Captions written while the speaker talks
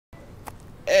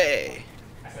Hey,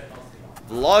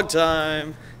 vlog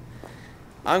time.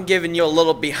 I'm giving you a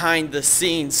little behind the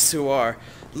scenes to our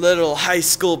little high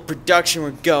school production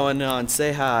we're going on.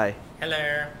 Say hi.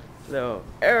 Hello. Hello.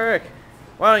 Eric,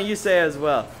 why don't you say as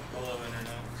well? Hello,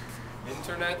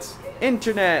 Internet.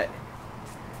 Internet.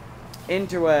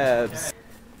 Interwebs.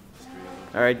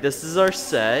 Alright, this is our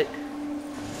set.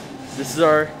 This is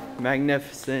our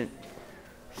magnificent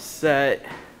set.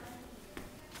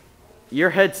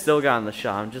 Your head's still got in the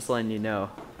shot, I'm just letting you know.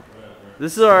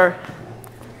 This is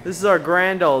our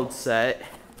grand old set.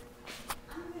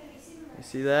 You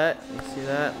see that? You see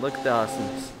that? Look at the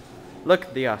awesomeness. Look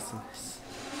at the awesomeness.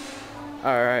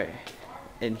 Alright.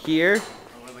 And here,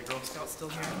 Are the Girl Scouts still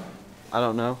here? I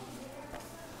don't know.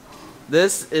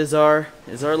 This is our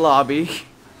lobby.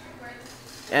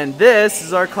 And this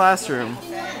is our classroom.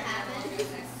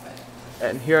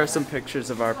 And here are some pictures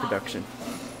of our production.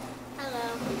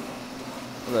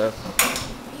 Hello. Are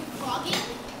you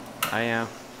vlogging? I am.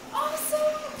 Awesome!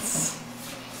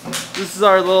 This is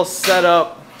our little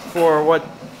setup for what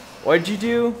did you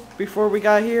do before we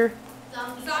got here?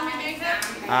 Zombie makeup?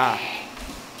 Ah.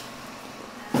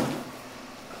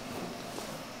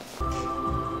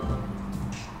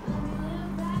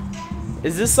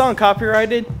 Is this song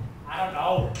copyrighted? I don't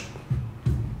know.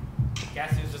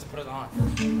 Cassius just put it on.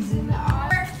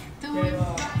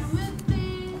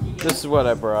 This is what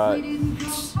I brought.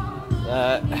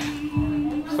 That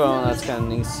phone, that's kind of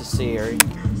needs to see her.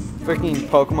 Freaking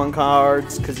Pokemon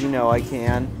cards, because you know I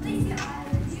can.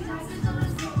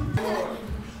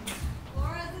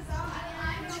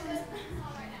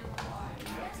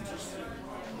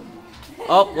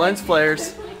 Oh, lens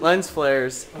flares. Lens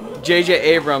flares. J.J.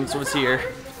 Abrams was here.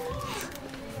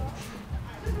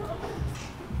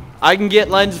 I can get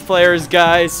lens flares,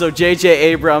 guys, so J.J.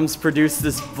 Abrams produced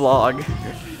this vlog.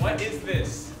 What is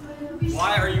this?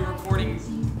 Why are you recording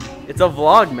It's a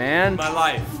vlog, man. my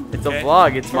life? It's a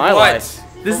vlog. It's my what? life.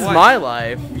 This For is what? my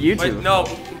life. YouTube. Wait, no,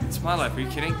 it's my life. Are you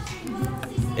kidding?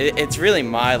 It's really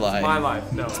my life. My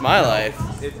life. No. It's my life.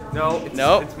 No. It's,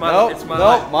 Nope. It's my, Nope. It's my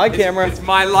Nope. life. My camera. It's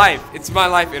my life. It's my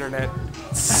life, Internet.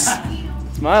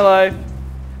 It's my life.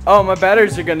 Oh, my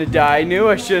batteries are gonna die. I knew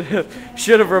I should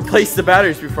have replaced the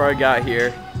batteries before I got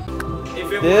here.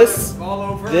 If it This were all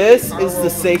over, this our is the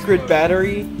world sacred would-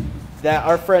 battery that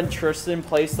our friend Tristan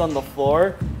placed on the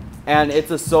floor, and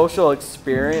it's a social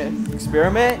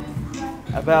experiment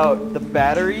about the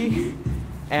battery,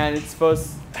 and it's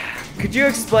supposed. Could you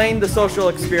explain the social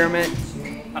experiment?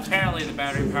 Apparently the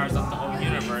battery powers up the whole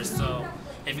universe, so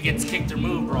if it gets kicked or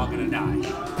moved, we're all gonna die.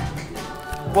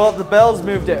 Well, the bells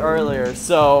moved it earlier,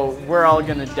 so we're all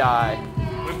gonna die.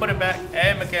 We put it back.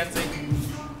 Hey, Mackenzie.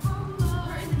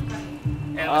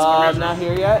 Hey, let's Not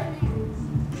here yet.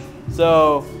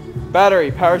 So,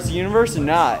 battery powers the universe or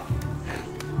not?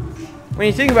 When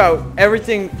you think about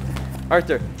everything,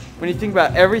 Arthur, when you think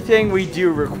about everything we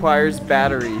do requires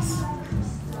batteries.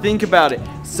 Think about it.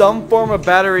 Some form of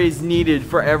battery is needed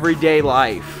for everyday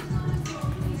life.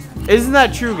 Isn't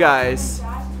that true, guys?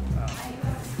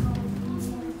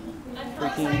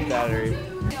 Freaking battery.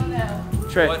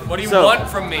 What do you So, want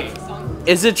from me?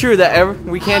 is it true that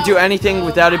we can't do anything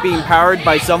without it being powered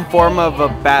by some form of a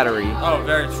battery? Oh,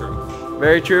 very true.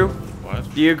 Very true?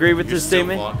 What? Do you agree with You're this still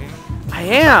statement? vlogging? I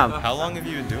am. How long have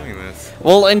you been doing this?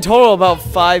 Well, in total, about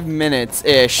 5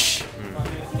 minutes-ish.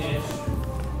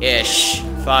 Ish.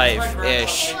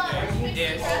 5-ish.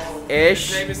 His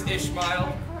Ish. name is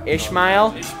Ishmael.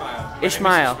 Ishmael? Ishmael.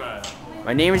 Ishmael.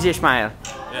 My name is Ishmael.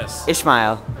 Yes.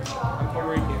 Ishmael. I'm Puerto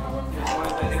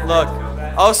Rican. Look.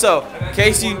 Also, in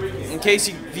case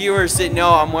you viewers didn't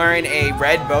know, I'm wearing a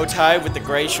red bow tie with the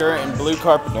gray shirt and blue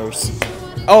carpenters.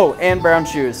 Oh, and brown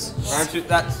shoes. Aren't you?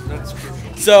 That's crucial.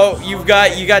 So you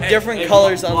got different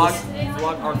colors on this.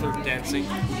 Vlog Arthur dancing.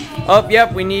 Oh,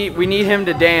 yep, we need him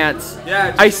to dance.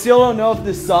 Yeah. I still don't know if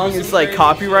this song is like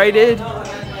copyrighted.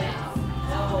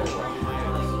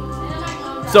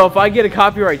 So if I get a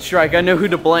copyright strike, I know who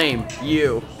to blame.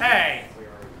 You. Hey!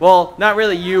 Well, not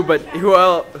really you, but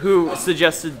who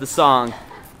suggested the song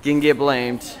can get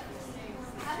blamed.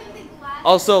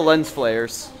 Also, lens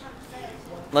flares.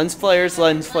 Lens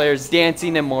flares,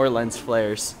 dancing, and more lens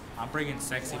flares. I'm bringing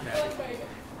sexy back.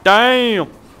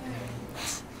 Damn.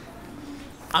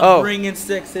 I'm bringing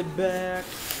sexy back.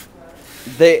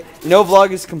 No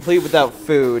vlog is complete without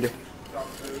food.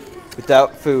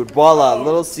 Without food. Voila,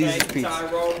 Little Caesar's pizza.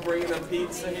 Tyrone bringing a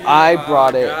pizza here. I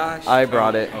brought it. Gosh. I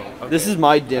brought it. okay. This is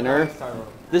my dinner.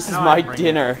 This is my bring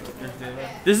dinner.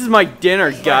 This is my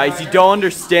dinner, guys. You don't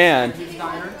understand.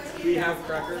 We have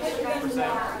crackers.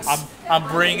 I'm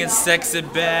bringing sexy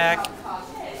back.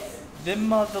 Them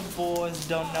mother boys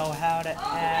don't know how to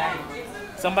act.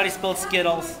 Somebody spilled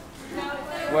Skittles.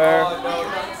 Where?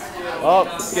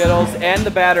 Oh, Skittles and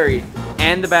the battery.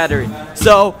 And the battery.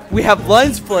 So we have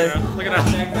lens flare. Look at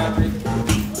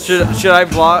that. Should I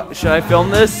vlog? Should I film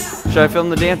this? Should I film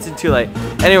the dancing? Too late.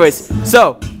 Anyways,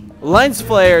 so lens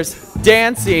flares,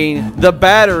 dancing, the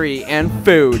battery, and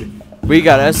food. We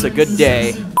got us a good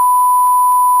day.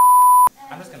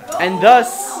 And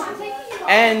thus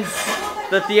ends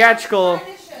the theatrical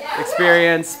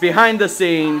experience behind the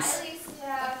scenes.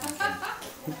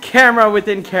 Camera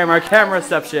within camera, camera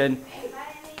reception.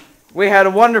 We had a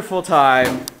wonderful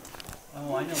time.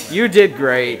 Oh, I know. You did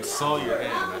great. I saw your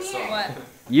hand. I saw it.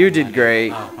 You did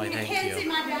great. Oh, my thank Mackenzie, you.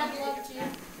 my dad loved you.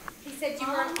 He said you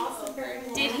were an awesome bird.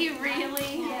 Did he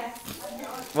really?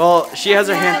 Yes. Well, she has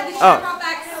her hand. Oh,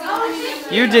 Oh,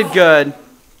 you did good.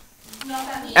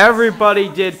 Everybody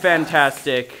did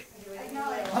fantastic.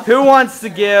 Who wants to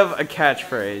give a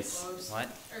catchphrase? What?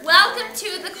 welcome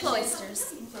to the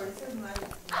Cloisters.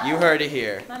 You heard it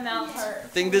here. My mouth hurts. I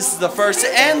think this is the first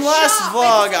and last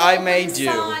vlog I may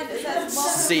do.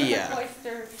 See ya.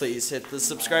 Please hit the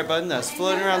subscribe button that's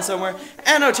floating around somewhere.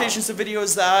 Annotations of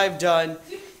videos that I've done.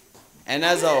 And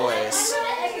as always,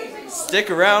 stick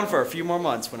around for a few more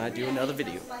months when I do another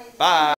video. Bye.